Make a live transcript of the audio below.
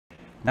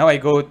Now I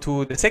go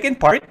to the second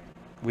part,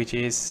 which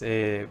is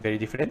very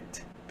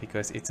different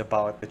because it's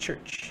about the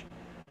church.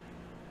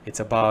 It's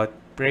about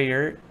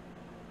prayer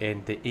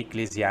and the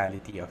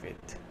ecclesiality of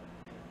it.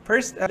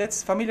 First,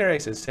 let's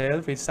familiarize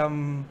ourselves with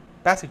some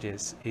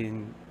passages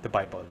in the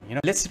Bible.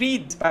 Let's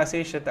read this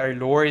passage that our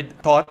Lord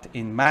taught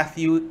in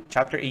Matthew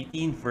chapter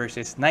 18,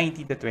 verses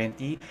 19 to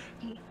 20.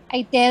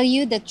 I tell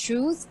you the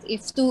truth,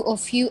 if two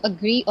of you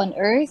agree on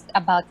earth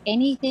about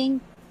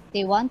anything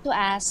they want to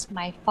ask,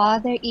 my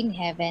Father in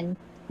heaven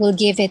will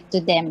give it to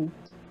them.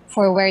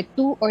 For where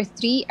two or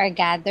three are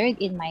gathered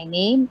in my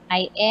name,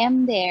 I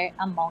am there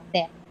among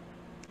them.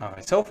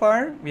 So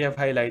far, we have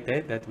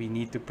highlighted that we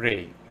need to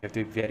pray. We have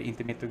to be very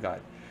intimate to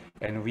God.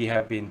 And we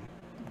have been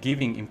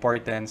giving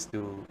importance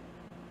to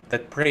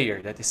that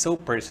prayer that is so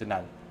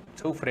personal,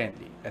 so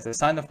friendly. As a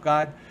son of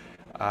God,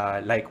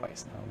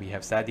 likewise, we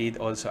have studied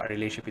also our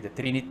relationship with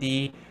the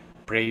Trinity,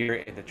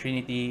 prayer and the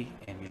Trinity,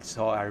 and we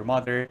saw our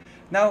mother.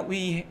 Now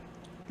we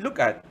look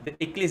at the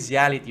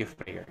ecclesiality of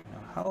prayer.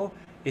 How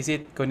is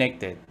it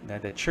connected,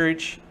 the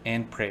church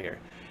and prayer?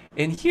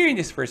 And here in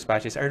this first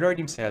passage, our Lord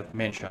Himself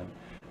mentioned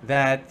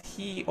that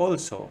He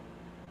also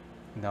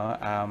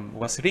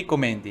was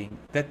recommending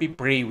that we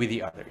pray with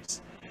the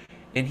others.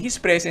 And His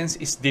presence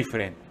is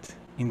different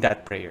in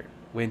that prayer.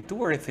 When two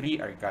or three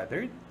are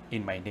gathered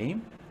in my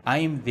name, I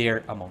am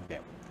there among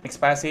them. Next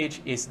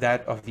passage is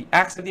that of the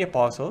Acts of the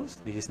Apostles.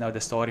 This is now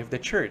the story of the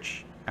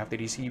church. After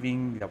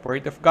receiving the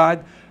word of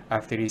God,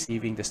 after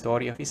receiving the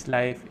story of His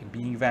life and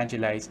being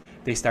evangelized,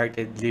 they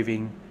started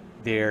living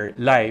their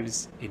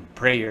lives in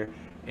prayer.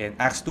 And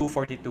Acts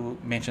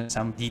 2:42 mentions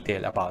some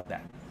detail about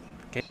that.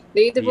 Okay?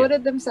 They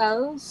devoted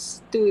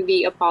themselves to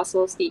the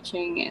apostles'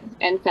 teaching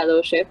and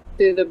fellowship,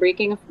 to the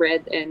breaking of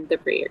bread and the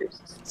prayers.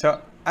 So,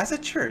 as a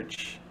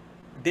church,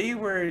 they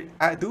were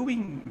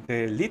doing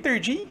the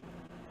liturgy,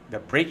 the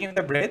breaking of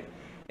the bread,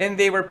 and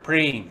they were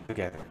praying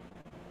together.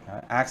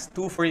 Acts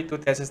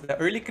 2:42 tells us the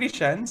early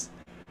Christians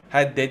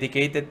had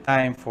dedicated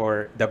time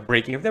for the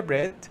breaking of the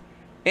bread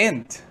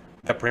and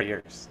the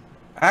prayers.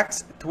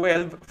 Acts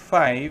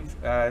 12:5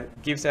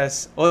 gives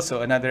us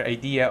also another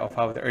idea of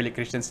how the early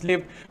Christians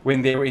lived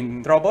when they were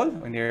in trouble,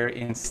 when they were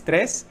in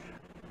stress.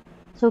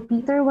 So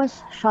Peter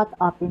was shut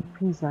up in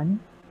prison,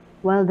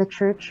 while the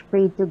church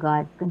prayed to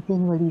God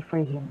continually for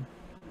him.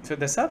 So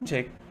the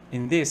subject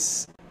in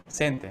this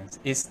sentence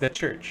is the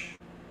church.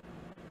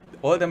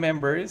 All the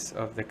members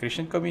of the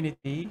Christian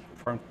community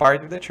formed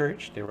part of the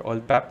church. They were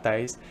all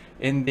baptized,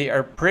 and they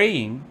are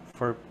praying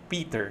for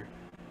Peter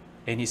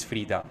and his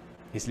freedom,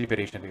 his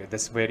liberation.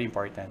 That's very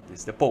important.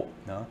 It's the Pope,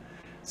 no?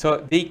 So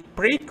they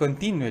prayed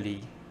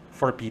continually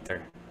for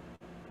Peter.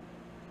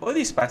 All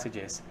these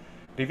passages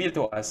reveal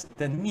to us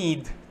the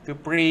need to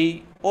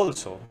pray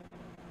also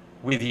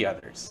with the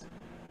others,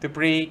 to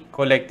pray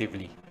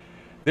collectively.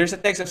 There's a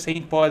text of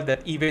St. Paul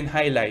that even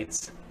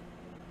highlights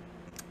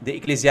the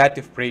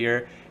ecclesiative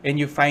prayer, and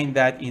you find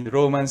that in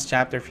Romans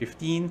chapter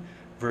 15,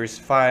 verse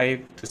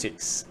 5 to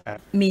 6.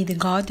 May the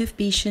God of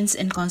patience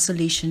and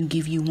consolation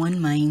give you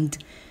one mind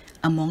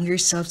among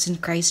yourselves in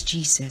Christ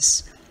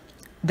Jesus,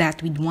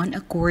 that with one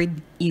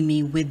accord you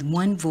may with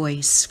one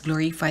voice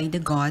glorify the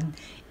God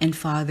and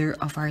Father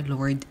of our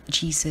Lord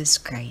Jesus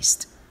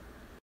Christ.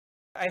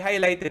 I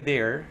highlighted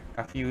there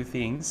a few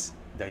things.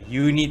 The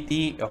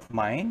unity of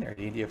mind or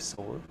the unity of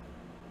soul.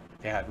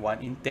 They had one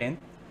intent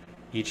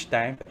each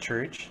time, the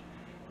church.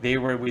 They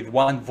were with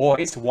one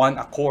voice, one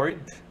accord.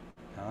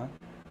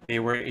 They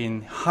were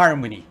in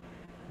harmony.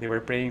 They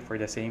were praying for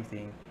the same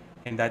thing.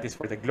 And that is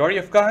for the glory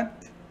of God,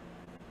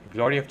 the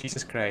glory of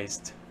Jesus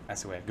Christ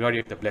as well, glory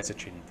of the Blessed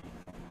Trinity.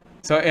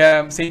 So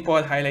St.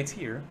 Paul highlights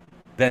here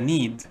the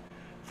need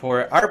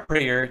for our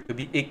prayer to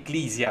be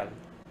ecclesial.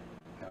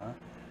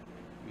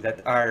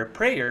 That our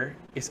prayer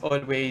is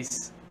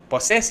always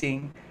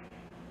possessing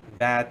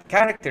that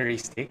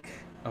characteristic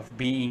of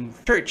being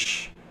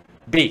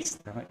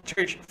church-based,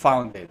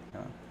 church-founded.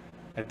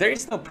 There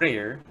is no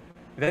prayer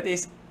that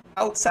is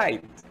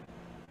outside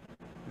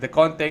the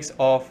context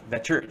of the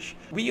church.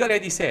 We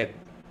already said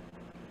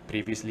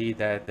previously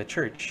that the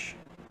church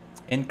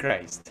in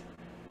Christ,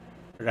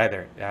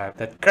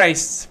 that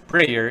Christ's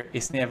prayer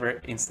is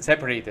never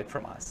separated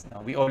from us.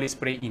 We always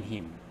pray in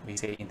Him. We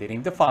say in the name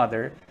of the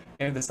Father,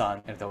 and the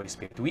Son, and the Holy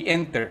Spirit. We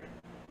enter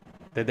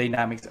the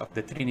dynamics of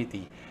the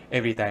Trinity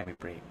every time we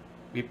pray.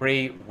 We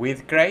pray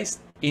with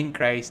Christ, in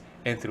Christ,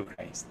 and through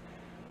Christ.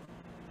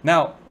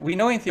 Now, we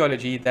know in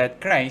theology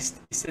that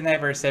Christ is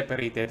never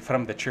separated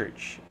from the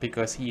church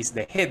because He is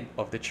the head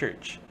of the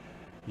church.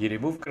 You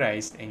remove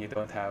Christ and you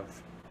don't have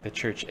the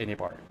church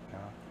anymore.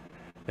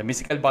 The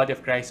mystical body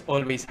of Christ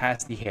always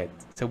has the head.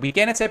 So we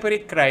cannot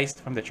separate Christ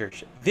from the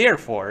church.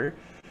 Therefore,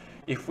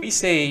 if we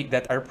say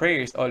that our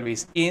prayer is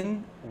always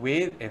in,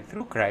 with, and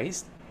through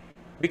Christ,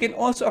 we can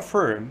also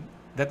affirm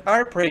that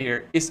our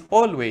prayer is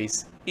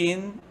always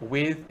in,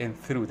 with, and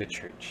through the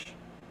church.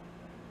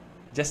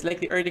 Just like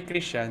the early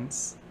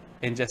Christians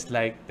and just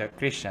like the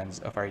Christians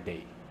of our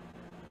day.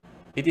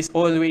 It is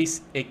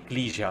always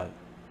ecclesial.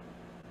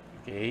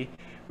 Okay?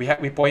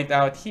 We point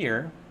out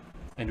here,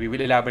 and we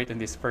will elaborate on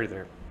this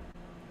further,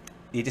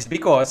 It is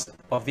because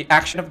of the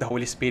action of the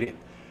Holy Spirit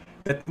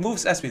that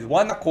moves us with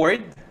one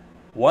accord,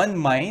 one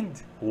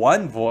mind,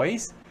 one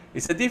voice.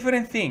 It's a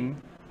different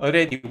thing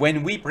already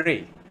when we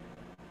pray.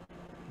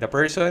 The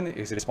person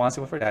is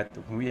responsible for that.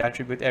 We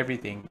attribute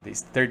everything,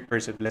 this third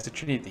person, Blessed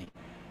Trinity.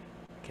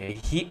 Okay,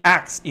 he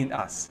acts in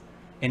us.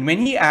 And when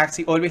he acts,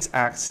 he always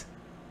acts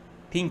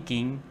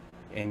thinking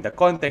in the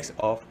context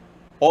of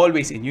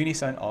always in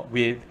unison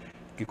with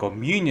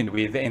communion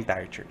with the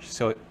entire church.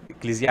 So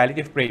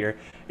ecclesiality of prayer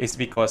is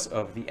because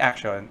of the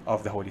action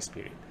of the Holy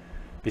Spirit.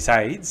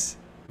 Besides,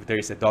 there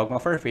is a dogma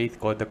of our faith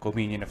called the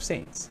communion of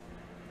saints,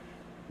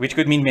 which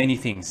could mean many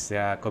things.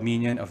 The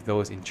communion of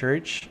those in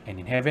church and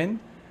in heaven,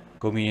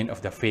 communion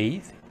of the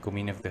faith,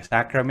 communion of the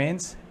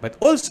sacraments, but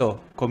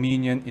also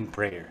communion in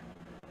prayer.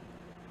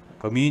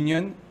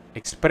 Communion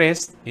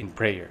expressed in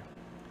prayer.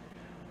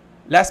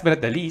 Last but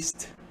not the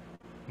least,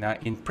 now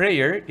in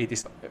prayer,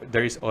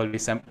 there is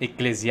always some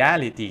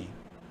ecclesiality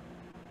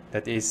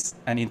that is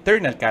an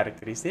internal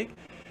characteristic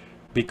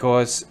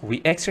because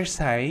we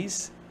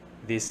exercise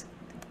this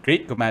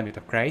great commandment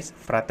of Christ,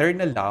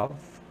 fraternal love,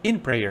 in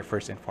prayer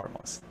first and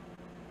foremost.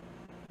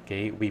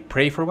 Okay, we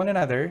pray for one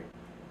another,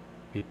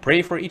 we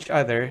pray for each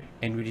other,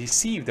 and we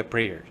receive the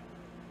prayer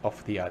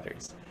of the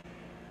others.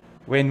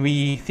 When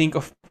we think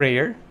of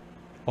prayer,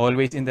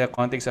 always in the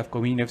context of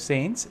communion of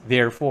saints,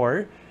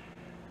 therefore,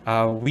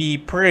 we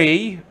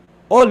pray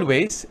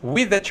always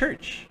with the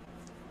church.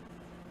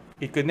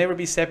 It could never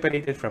be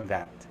separated from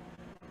that.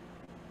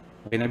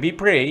 When we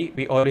pray,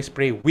 we always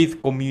pray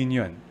with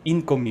communion,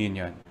 in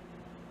communion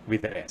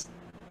with the rest,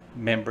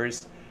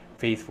 members,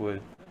 faithful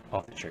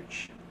of the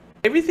church.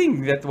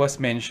 Everything that was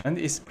mentioned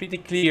is pretty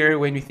clear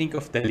when we think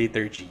of the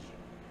liturgy.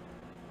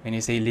 When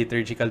you say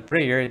liturgical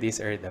prayer, these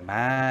are the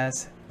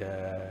Mass,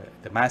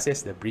 the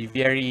Masses, the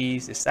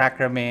breviaries, the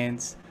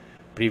sacraments.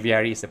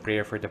 Breviary is the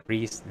prayer for the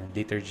priest, and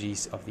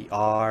liturgies of the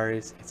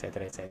hours,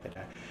 etc.,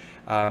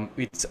 etc.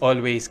 It's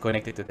always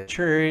connected to the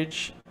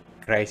church.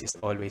 Christ is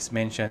always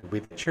mentioned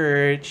with the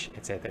church,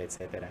 etc.,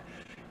 etc.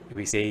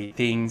 We say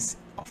things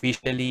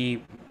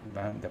officially.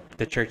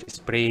 The church is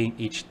praying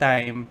each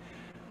time.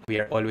 We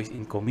are always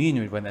in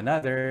communion with one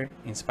another,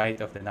 in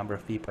spite of the number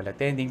of people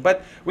attending.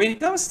 But when it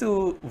comes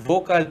to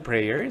vocal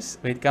prayers,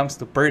 when it comes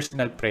to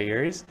personal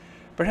prayers,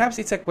 perhaps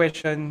it's a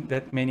question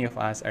that many of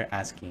us are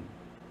asking.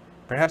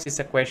 Perhaps it's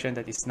a question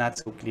that is not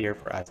so clear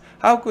for us.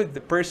 How could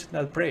the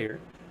personal prayer,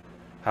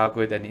 how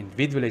could an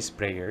individualized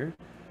prayer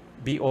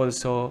be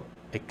also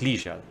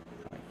ecclesial?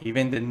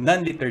 Even the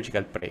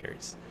non-liturgical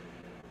prayers.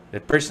 The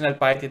personal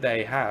piety that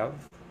I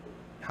have,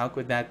 how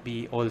could that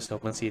be also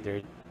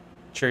considered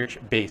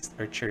church-based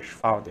or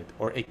church-founded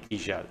or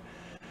ecclesial?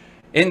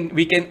 And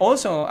we can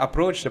also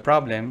approach the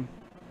problem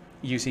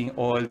using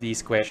all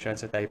these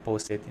questions that I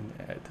posted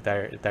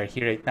that are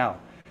here right now.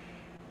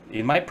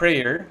 In my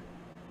prayer,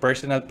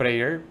 personal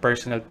prayer,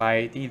 personal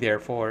piety,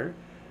 therefore,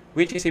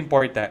 which is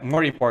important,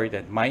 more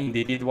important, my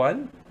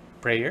individual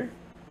prayer,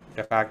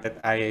 the fact that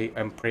I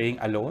am praying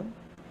alone,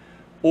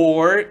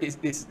 or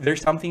is there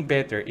something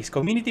better? Is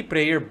community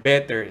prayer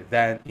better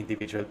than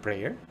individual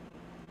prayer?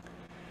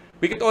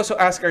 We could also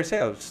ask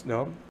ourselves,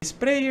 no, is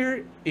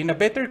prayer in a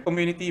better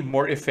community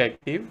more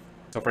effective?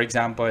 So, for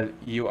example,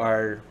 you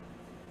are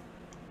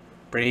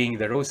praying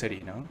the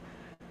rosary, no?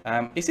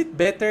 Is it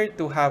better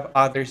to have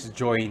others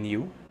join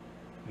you?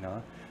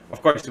 No?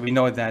 Of course, we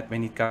know that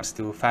when it comes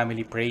to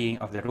family praying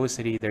of the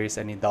rosary, there is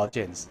an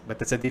indulgence, but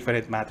that's a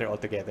different matter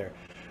altogether.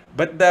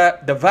 But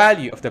the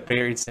value of the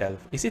prayer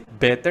itself, is it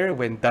better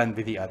when done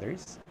with the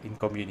others in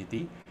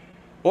community?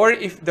 Or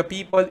if the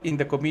people in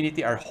the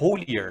community are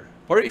holier,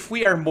 or if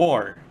we are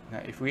more,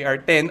 if we are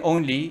 10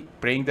 only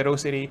praying the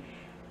rosary,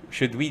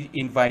 should we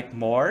invite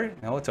more,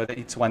 no, so that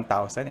it's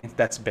 1,000 and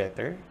that's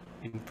better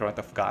in front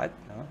of God?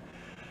 No?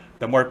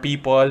 The more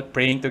people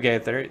praying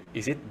together,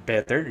 is it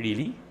better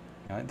really?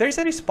 There's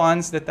a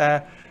response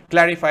that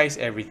clarifies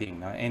everything,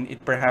 no? And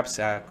it perhaps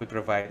could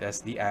provide us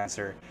the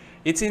answer.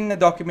 It's in a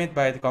document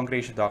by the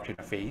Congregation Doctrine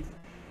of Faith.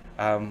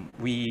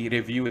 We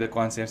review the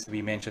concepts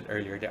we mentioned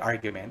earlier, the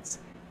arguments,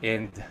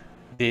 and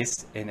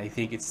I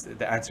think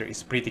the answer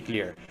is pretty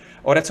clear.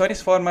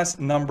 Orationes Formas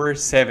number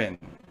 7.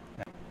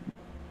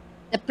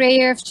 The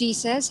prayer of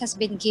Jesus has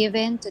been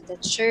given to the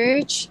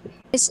church.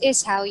 This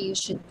is how you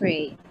should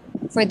pray.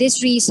 For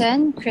this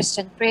reason,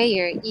 Christian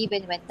prayer,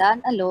 even when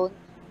done alone,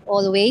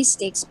 always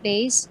takes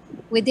place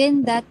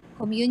within that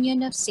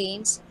communion of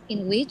saints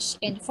in which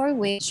and for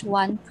which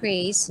one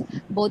prays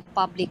both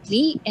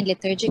publicly and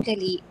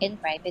liturgically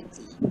and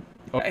privately.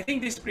 I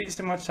think this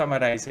pretty much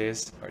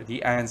summarizes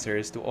the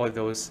answers to all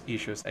those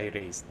issues I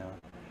raised. No?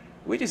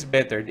 Which is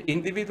better, the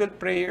individual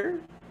prayer,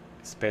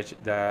 especially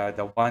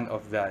the one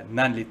of the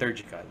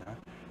non-liturgical, no?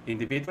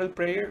 Individual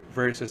prayer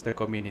versus the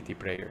community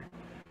prayer.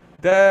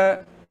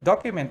 The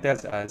document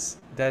tells us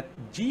that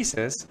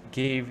Jesus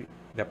gave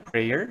the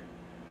prayer,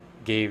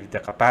 gave the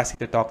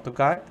capacity to talk to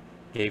God,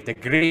 gave the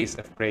grace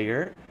of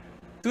prayer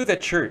to the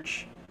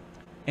church.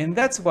 And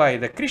that's why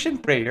the Christian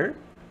prayer,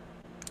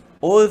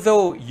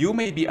 although you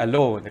may be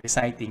alone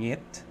reciting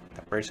it,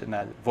 the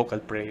personal vocal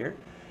prayer,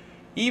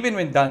 even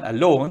when done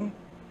alone,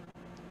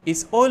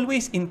 is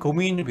always in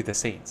communion with the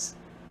saints.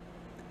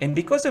 And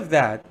because of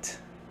that,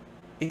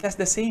 it has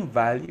the same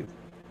value,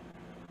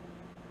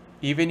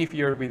 even if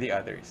you're with the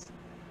others.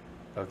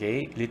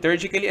 Okay?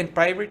 Liturgically and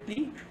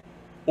privately,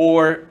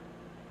 or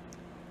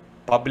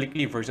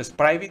publicly versus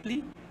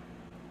privately,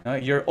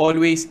 you're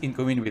always in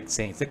communion with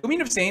saints. The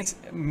communion of saints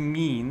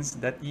means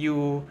that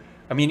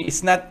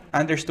it's not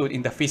understood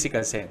in the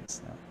physical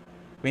sense.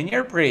 When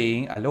you're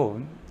praying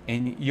alone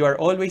and you are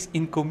always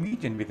in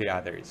communion with the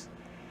others,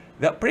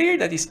 the prayer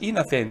that is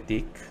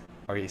inauthentic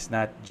or is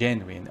not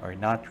genuine or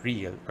not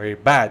real or a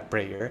bad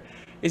prayer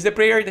is the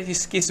prayer that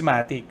is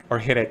schismatic or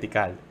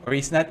heretical or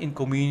is not in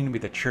communion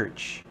with the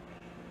church.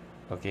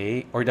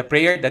 Okay? Or the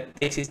prayer that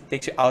takes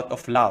you out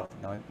of love.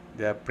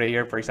 The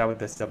prayer, for example,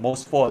 that's the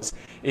most false,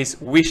 is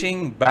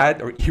wishing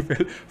bad or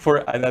evil for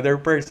another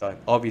person.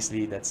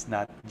 Obviously, that's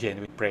not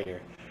genuine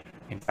prayer.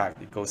 In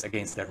fact, it goes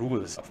against the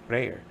rules of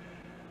prayer.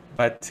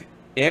 But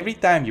every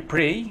time you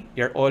pray,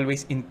 you're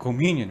always in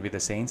communion with the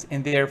saints,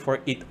 and therefore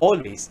it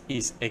always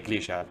is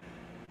ecclesial.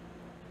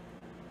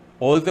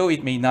 Although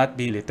it may not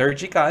be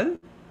liturgical,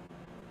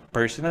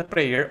 personal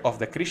prayer of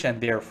the Christian,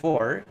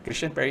 therefore,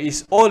 Christian prayer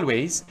is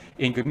always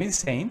in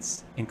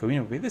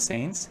communion with the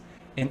saints,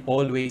 and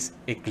always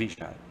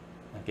ecclesial.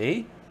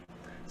 Okay?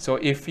 So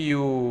if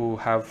you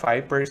have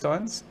 5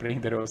 persons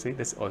praying the rosary,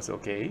 that's also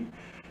okay.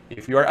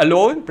 If you are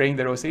alone praying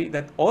the rosary,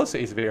 that also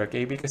is very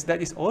okay, because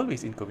that is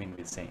always in communion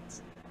with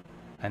saints.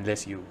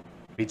 Unless you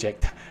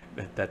reject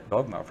that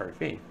dogma of our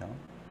faith, no?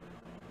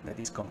 That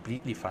is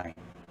completely fine.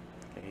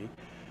 Okay?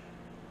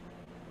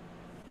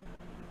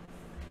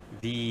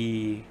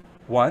 The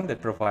one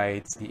that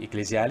provides the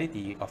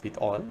ecclesiality of it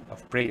all,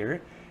 of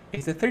prayer,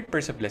 is the third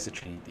person of Blessed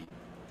Trinity.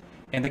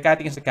 And the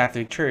Catechism of the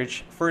Catholic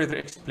Church further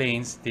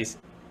explains this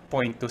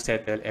point to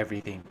settle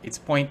everything. It's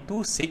point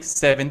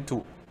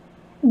 2672.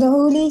 The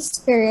Holy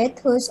Spirit,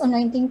 whose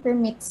anointing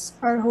permits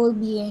our whole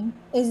being,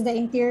 is the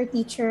interior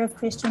teacher of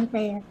Christian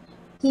prayer.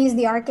 He is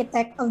the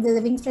architect of the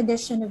living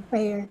tradition of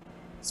prayer.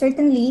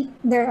 Certainly,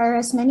 there are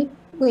as many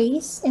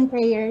ways in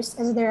prayers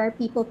as there are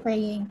people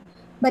praying,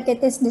 but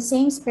it is the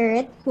same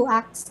Spirit who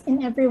acts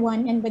in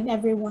everyone and with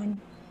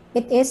everyone.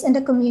 It is in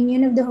the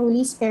communion of the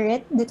Holy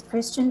Spirit that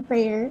Christian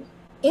prayer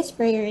is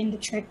prayer in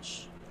the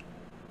Church.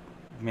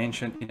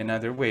 Mentioned in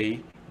another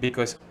way,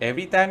 because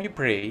every time you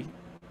pray,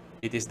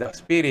 it is the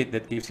Spirit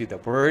that gives you the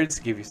words,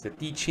 gives you the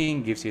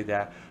teaching, gives you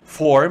the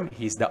form.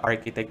 He's the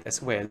architect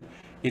as well.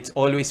 It's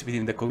always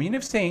within the communion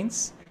of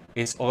saints.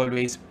 It's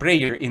always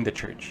prayer in the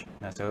church.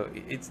 So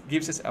it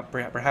gives us a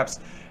perhaps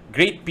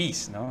great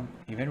peace. No,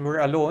 even we're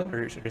alone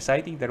or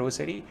reciting the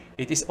rosary,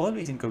 it is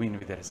always in communion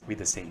with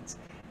the saints.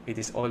 It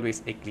is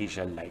always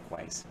ecclesial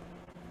likewise.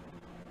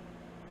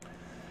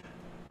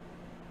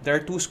 There are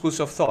 2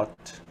 schools of thought,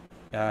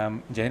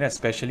 in general,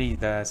 especially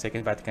the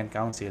Second Vatican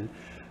Council,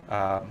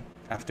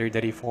 after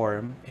the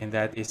Reform, and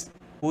that is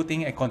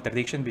putting a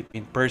contradiction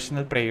between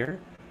personal prayer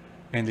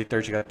and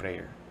liturgical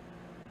prayer.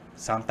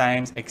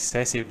 Sometimes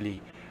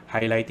excessively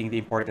highlighting the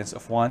importance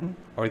of one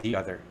or the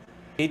other.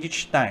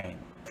 Each time,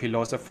 a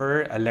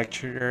philosopher, a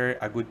lecturer,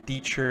 a good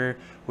teacher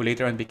who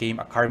later on became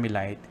a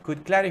Carmelite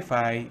could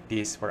clarify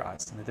this for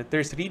us, that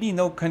there's really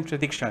no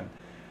contradiction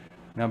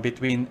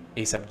between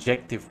a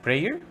subjective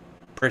prayer,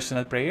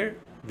 personal prayer,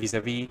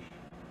 vis-a-vis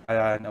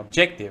an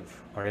objective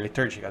or a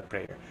liturgical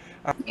prayer.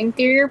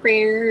 Interior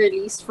prayer,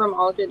 released from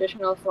all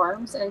traditional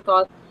forms and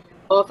thought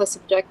of a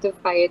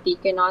subjective piety,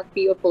 cannot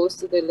be opposed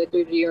to the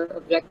liturgy or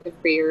objective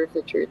prayer of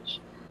the Church.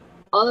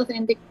 All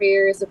authentic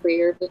prayer is a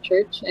prayer of the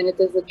Church, and it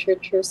is the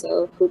Church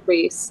herself who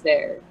prays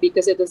there,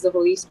 because it is the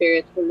Holy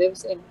Spirit who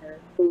lives in her,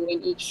 who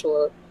in each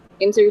soul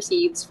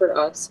intercedes for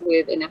us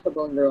with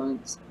ineffable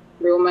groans.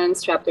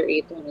 Romans chapter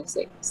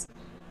 8:26.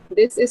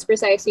 This is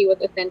precisely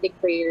what authentic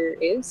prayer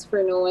is,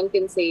 for no one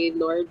can say,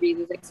 Lord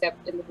Jesus,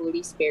 except in the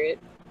Holy Spirit.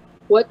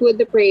 What would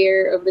the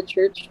prayer of the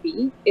Church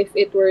be if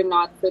it were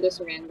not for the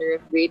surrender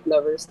of great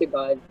lovers to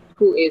God,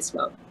 who is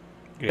love?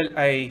 Well,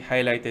 I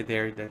highlighted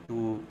there the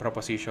 2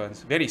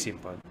 propositions, very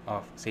simple,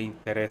 of Saint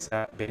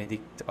Teresa,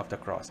 Benedicta of the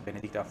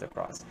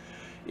Cross.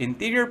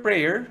 Interior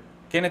prayer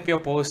cannot be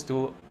opposed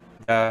to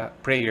the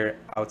prayer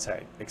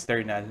outside,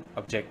 external,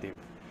 objective.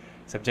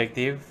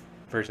 Subjective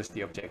versus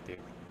the objective.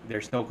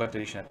 There's no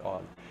contradiction at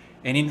all.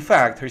 And in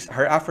fact,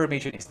 her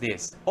affirmation is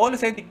this: all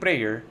authentic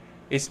prayer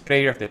is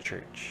prayer of the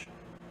Church.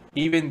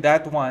 Even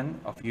that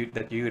one of you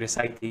that you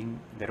reciting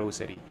the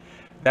rosary,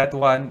 that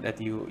one that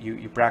you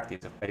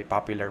practice of very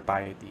popular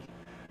piety.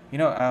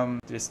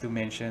 Just to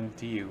mention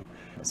to you,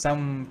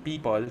 some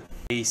people,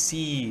 they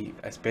see,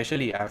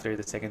 especially after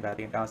the Second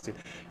Vatican Council,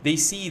 they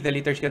see the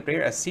liturgical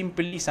prayer as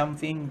simply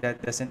something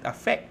that doesn't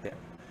affect them.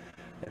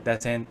 That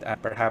doesn't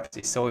perhaps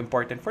is so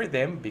important for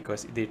them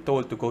because they're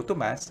told to go to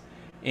Mass,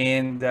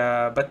 and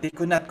but they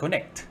could not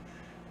connect.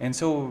 And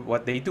so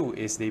what they do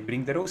is they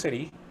bring the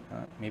rosary.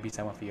 Maybe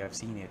some of you have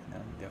seen it,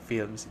 the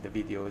films, the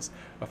videos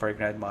of our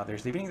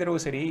grandmothers. They bring the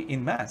rosary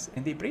in Mass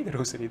and they pray the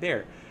rosary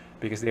there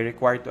because they're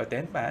required to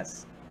attend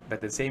Mass, but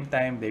at the same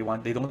time they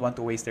don't want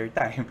to waste their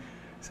time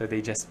So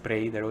they just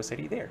pray the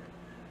rosary there.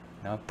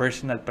 No,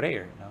 personal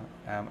prayer.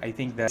 No? I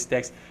think this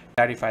text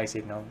clarifies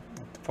it, no,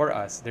 for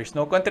us. There's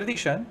no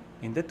contradiction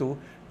in the two.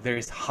 There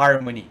is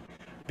harmony.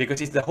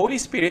 Because it's the Holy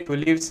Spirit who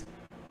lives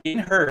in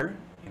her,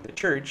 in the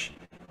church,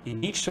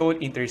 in each soul,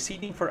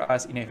 interceding for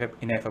us in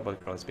ineffable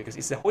cross. Because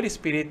it's the Holy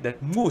Spirit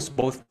that moves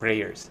both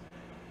prayers,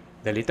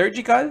 the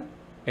liturgical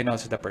and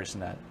also the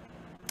personal.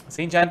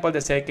 St. John Paul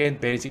II,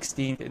 Benedict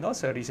XVI, and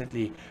also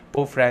recently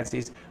Pope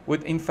Francis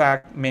would in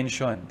fact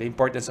mention the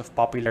importance of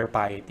popular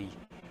piety.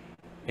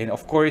 And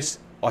of course,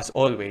 as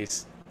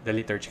always, the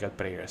liturgical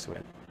prayer as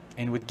well.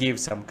 And would give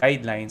some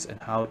guidelines on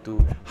how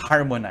to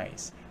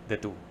harmonize the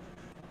two.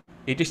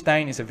 Edith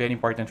Stein is a very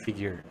important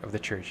figure of the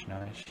church. No?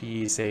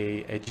 She is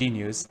a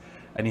genius,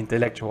 an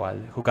intellectual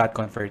who got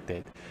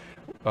converted.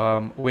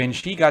 When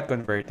she got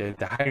converted,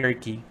 the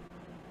hierarchy,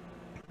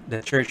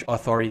 the church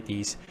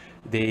authorities,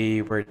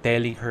 they were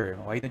telling her,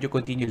 why don't you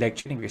continue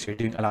lecturing because you're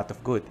doing a lot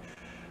of good.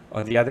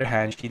 On the other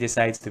hand, she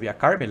decides to be a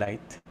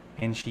Carmelite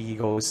and she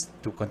goes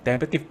to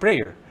contemplative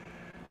prayer.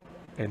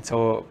 And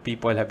so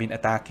people have been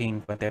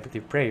attacking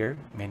contemplative prayer,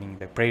 meaning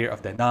the prayer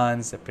of the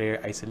nuns, the prayer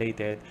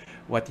isolated.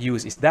 What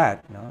use is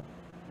that? No?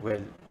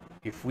 Well,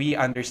 if we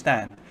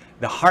understand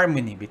the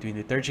harmony between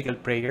liturgical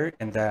prayer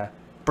and the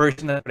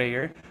personal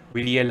prayer,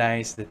 we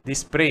realize that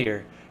this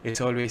prayer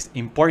is always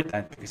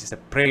important because it's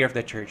a prayer of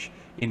the church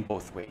in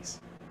both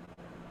ways.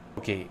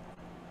 Okay,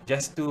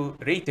 just to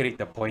reiterate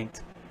the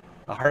point,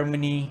 a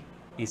harmony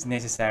is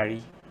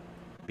necessary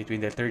between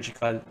the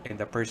liturgical and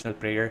the personal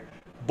prayer.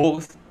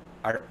 Both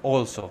are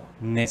also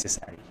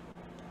necessary.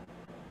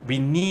 We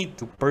need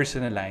to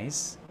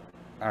personalize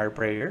our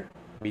prayer.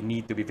 We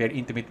need to be very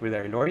intimate with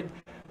our Lord.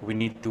 We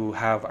need to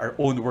have our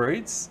own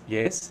words,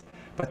 yes,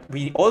 but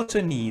we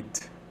also need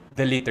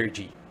the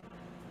liturgy.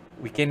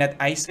 We cannot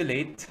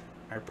isolate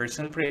our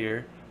personal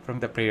prayer from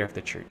the prayer of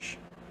the church.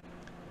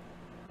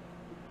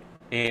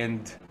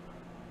 And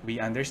we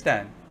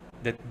understand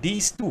that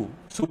these two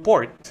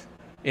support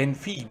and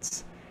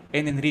feeds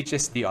and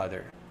enriches the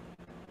other.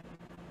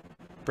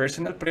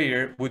 Personal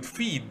prayer would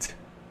feed,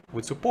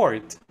 would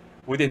support,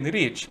 would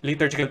enrich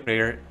liturgical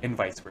prayer and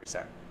vice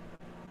versa.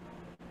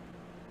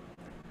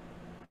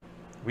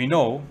 We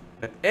know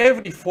that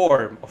every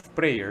form of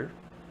prayer,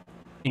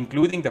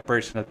 including the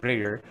personal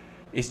prayer,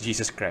 is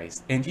Jesus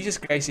Christ. And Jesus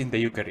Christ in the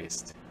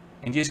Eucharist.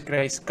 And Jesus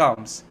Christ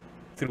comes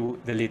through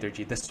the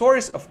liturgy. The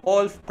source of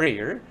all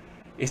prayer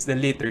is the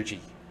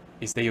liturgy,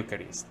 is the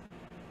Eucharist.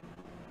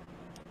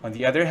 On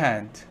the other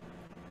hand,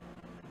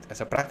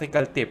 as a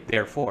practical tip,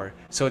 therefore,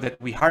 so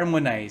that we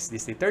harmonize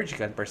this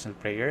liturgical and personal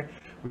prayer,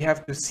 we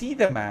have to see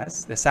the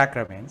Mass, the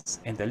sacraments,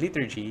 and the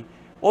liturgy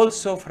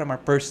also from our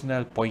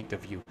personal point of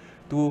view,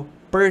 to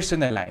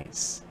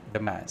personalize the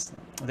Mass.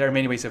 There are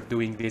many ways of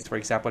doing this. For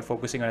example,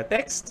 focusing on a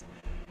text,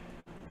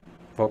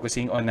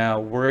 focusing on a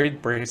word,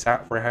 for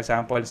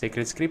example,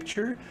 sacred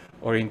scripture,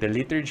 or in the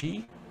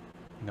liturgy,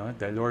 you know,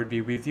 the Lord be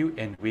with you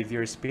and with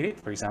your spirit.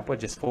 For example,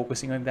 just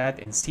focusing on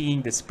that and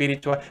seeing the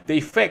spiritual, the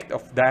effect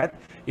of that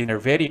in our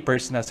very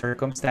personal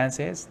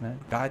circumstances. No?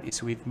 God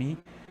is with me.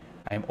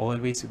 I'm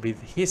always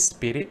with His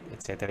Spirit,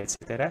 etc.,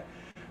 etc.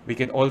 We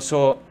can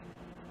also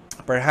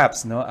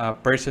perhaps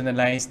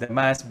personalize the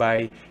Mass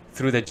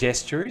through the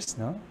gestures.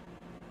 No,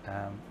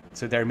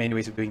 so there are many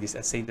ways of doing this,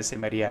 as Saint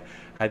Josemaria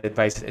had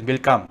advised, and will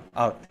come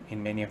out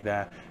in many of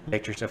the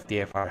lectures of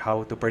TFR,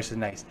 how to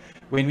personalize.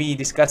 When we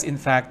discuss, in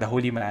fact, the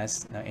Holy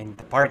Mass and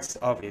the parts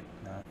of it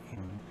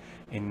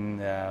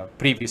in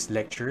previous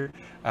lecture,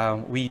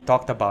 we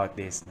talked about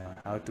this,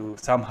 how to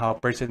somehow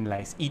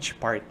personalize each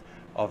part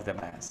of the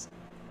Mass.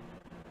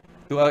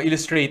 To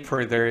illustrate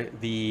further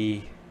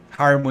the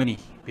harmony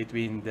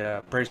between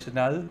the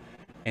personal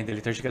and the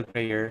liturgical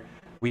prayer,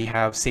 we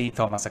have Saint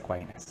Thomas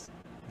Aquinas.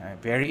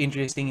 Very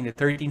interesting, in the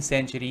 13th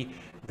century,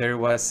 there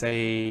was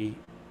a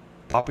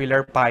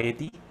popular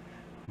piety,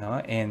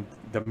 and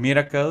the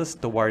miracles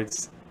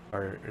towards,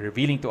 or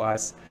revealing to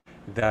us,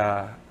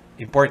 the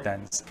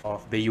importance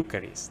of the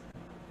Eucharist.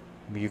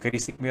 The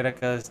Eucharistic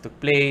miracles took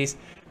place,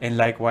 and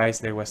likewise,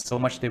 there was so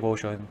much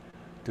devotion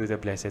to the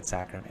Blessed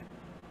Sacrament.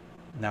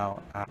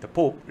 Now, the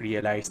Pope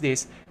realized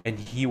this, and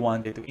he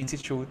wanted to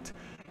institute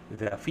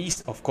the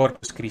Feast of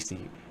Corpus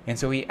Christi. And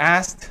so he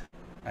asked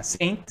a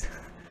saint,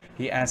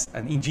 he asked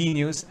an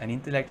ingenious, an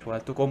intellectual,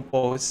 to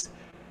compose,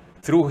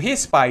 through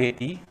his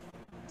piety,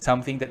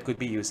 something that could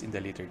be used in the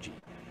liturgy.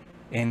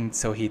 And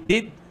so he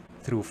did.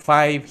 Through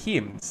 5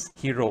 hymns,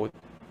 he wrote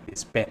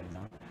this pen.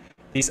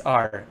 These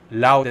are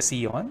Lauda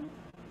Sion,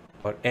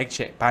 or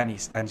Ecce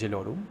Panis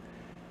Angelorum.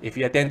 If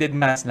you attended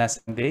Mass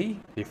last Sunday,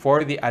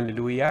 before the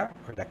Alleluia,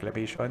 or the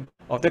acclamation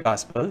of the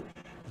Gospel,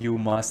 you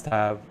must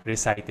have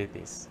recited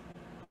this.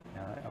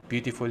 A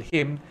beautiful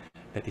hymn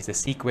that is a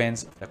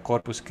sequence of the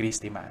Corpus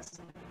Christi Mass.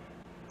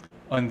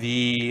 On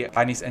the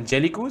Panis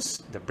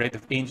Angelicus, the Bread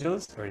of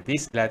Angels, or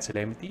this glad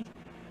solemnity,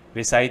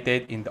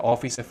 recited in the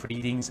office of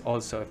readings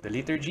also of the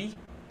liturgy.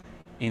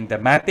 In the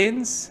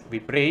Matins, we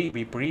pray,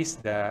 we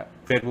priest the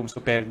Verbum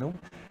Supernum.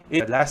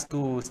 The last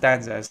 2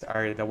 stanzas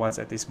are the ones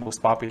that is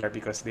most popular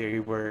because they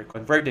were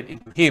converted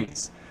into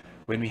hymns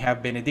when we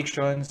have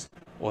benedictions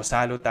or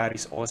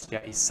salutaris ostia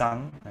is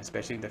sung,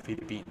 especially in the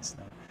Philippines.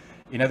 No?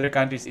 In other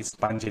countries, it's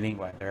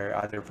panjalingua. There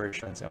are other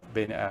versions of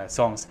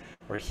songs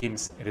or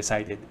hymns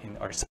recited in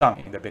or sung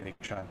in the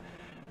benediction.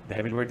 The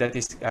Heavenly Word, that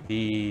is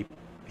the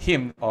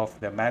hymn of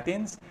the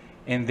Matins,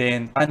 and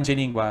then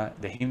panjalingua,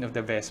 the hymn of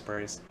the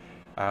Vespers.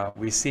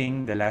 We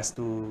sing the last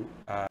two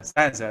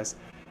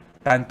stanzas,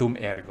 Tantum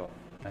Ergo.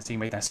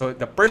 So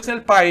the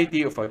personal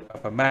piety of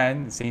a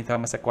man, Saint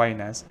Thomas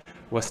Aquinas,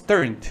 was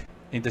turned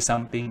into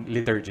something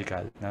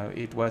liturgical. Now,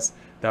 it was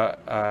the,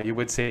 you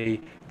would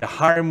say, the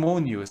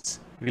harmonious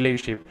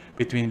relationship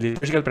between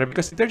liturgical prayer,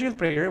 because liturgical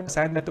prayer was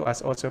handed to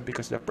us also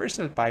because the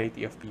personal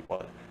piety of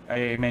people.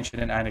 I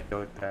mentioned an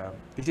anecdote.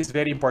 This is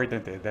very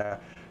important,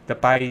 the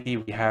piety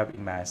we have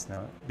in Mass.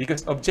 No?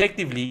 Because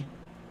objectively,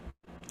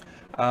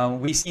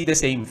 we see the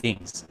same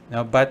things.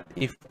 No? But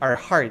if our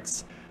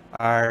hearts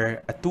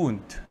are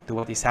attuned to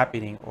what is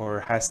happening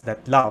or has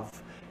that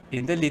love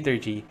in the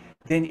liturgy,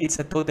 then it's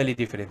a totally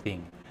different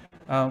thing.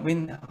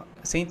 When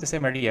Saint Jose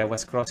Maria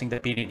was crossing the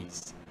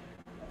Pyrenees,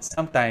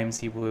 sometimes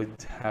he would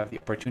have the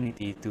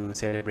opportunity to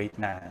celebrate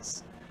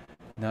Mass.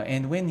 No?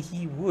 And when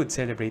he would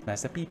celebrate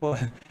Mass, the people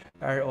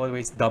are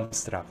always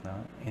dumbstruck. No?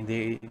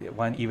 And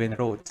one even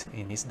wrote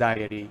in his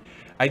diary,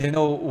 I don't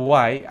know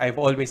why I've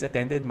always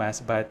attended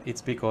Mass, but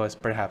it's because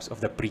perhaps of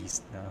the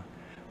priest. No?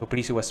 The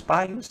priest who was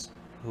pious,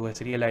 who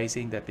was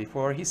realizing that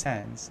before his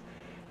hands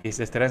is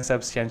the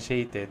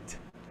transubstantiated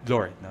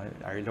Lord, no?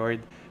 Our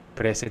Lord,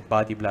 present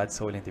body, blood,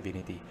 soul, and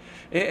divinity.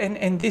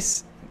 And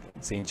this,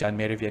 St. John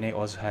Mary Vianney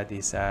also had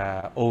his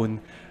own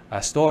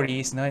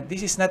stories. No?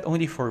 This is not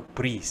only for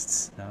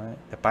priests. No?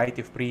 The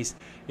piety of priests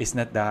is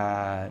not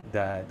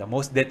the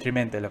most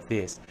detrimental of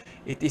this.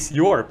 It is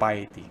your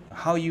piety,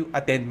 how you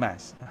attend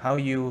Mass, how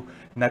you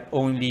not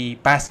only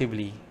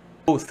passively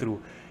go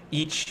through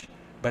each,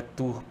 but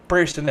to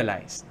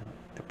personalize.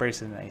 To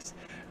personalize.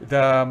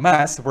 The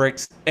Mass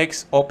works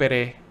ex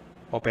opere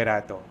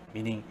operato,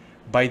 meaning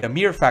by the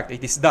mere fact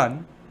it is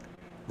done,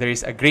 there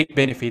is a great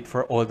benefit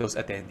for all those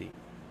attending.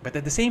 But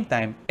at the same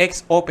time,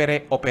 ex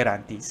opere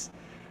operantis,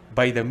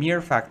 by the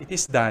mere fact it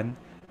is done,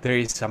 there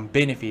is some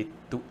benefit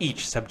to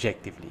each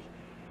subjectively.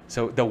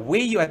 So the way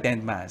you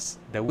attend Mass,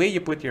 the way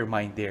you put your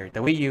mind there,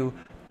 the way you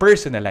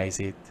personalize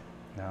it,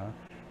 no,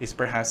 is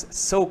perhaps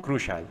so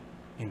crucial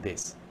in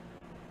this.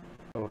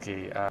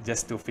 Okay,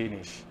 just to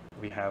finish,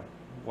 we have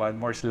one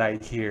more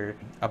slide here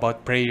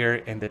about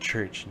prayer and the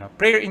church. Now,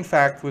 prayer, in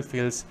fact,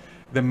 fulfills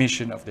the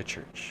mission of the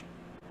church.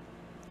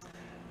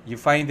 You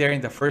find there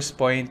in the first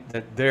point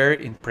that there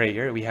in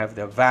prayer, we have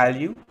the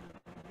value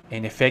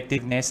and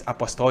effectiveness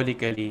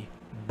apostolically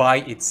by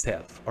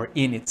itself or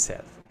in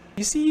itself.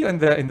 You see in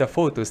the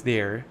photos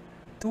there,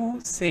 two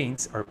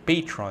saints or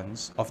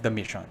patrons of the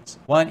missions.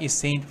 One is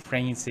Saint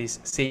Francis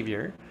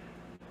Xavier,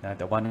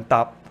 the one on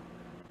top,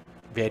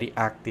 very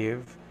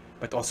active,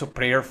 but also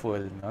prayerful,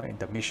 no, in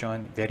the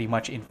mission, very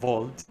much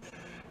involved,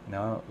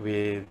 no,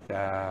 with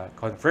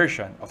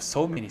conversion of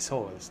so many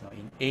souls, no,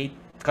 in 8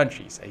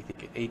 countries, I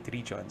think 8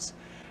 regions,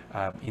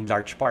 in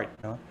large part.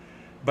 No?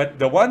 But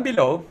the one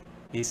below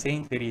is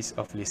Saint Therese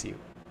of Lisieux,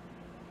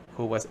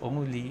 who was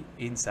only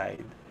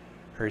inside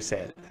her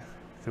cell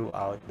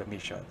throughout the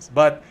missions.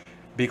 But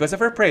because of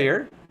her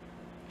prayer,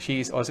 she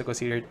is also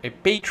considered a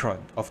patron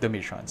of the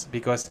missions,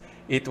 because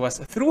it was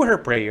through her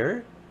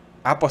prayer,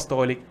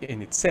 apostolic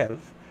in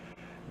itself,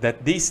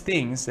 that these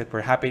things that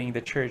were happening in the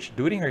church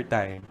during her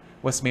time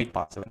was made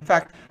possible. In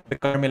fact, the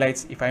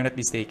Carmelites, if I'm not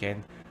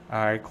mistaken,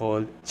 are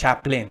called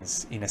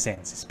chaplains in a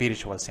sense,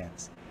 spiritual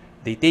sense.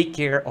 They take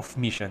care of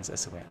missions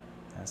as well.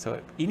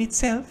 So in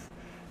itself,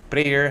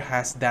 prayer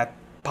has that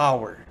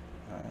power,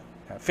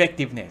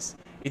 effectiveness.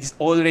 It is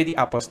already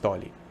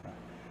apostolic.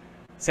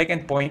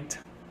 Second point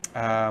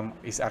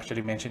is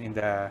actually mentioned in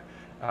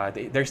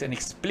there's an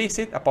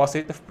explicit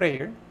apostolate of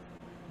prayer.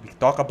 We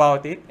talk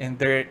about it, and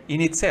there in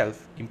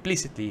itself,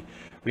 implicitly,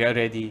 we are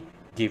already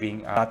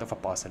giving a lot of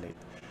apostolate.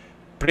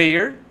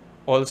 Prayer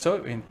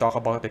also, when we talk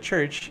about the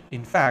church,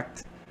 in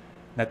fact,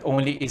 not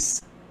only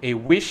is a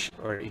wish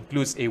or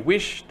includes a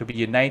wish to be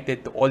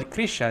united to all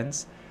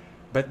Christians,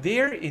 but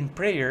there in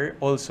prayer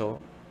also,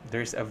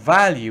 there's a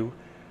value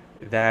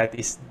that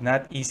is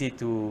not easy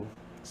to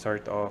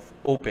sort of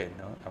open.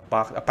 No?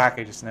 A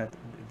package is not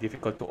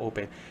difficult to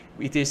open.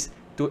 It is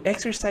to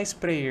exercise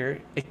prayer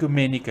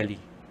ecumenically.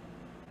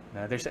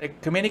 Now, there's a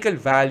ecumenical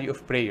value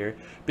of prayer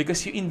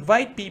because you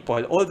invite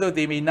people, although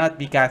they may not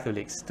be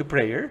Catholics, to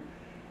prayer,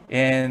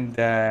 and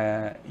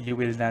you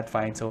will not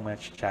find so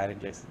much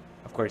challenges.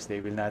 Of course, they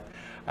will not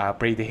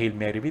pray the Hail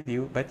Mary with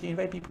you, but you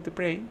invite people to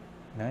pray,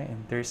 and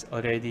there's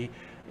already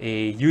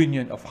a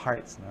union of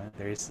hearts.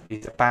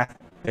 It's a path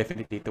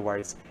definitely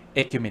towards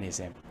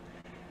ecumenism.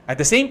 At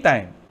the same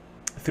time,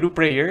 through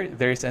prayer,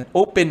 there's an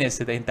openness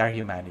to the entire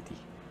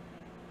humanity.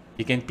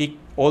 You can pick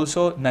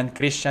also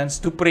non-Christians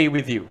to pray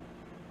with you,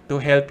 to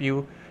help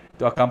you,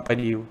 to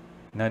accompany you.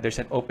 Now, there's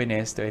an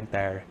openness to the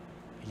entire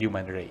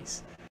human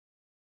race.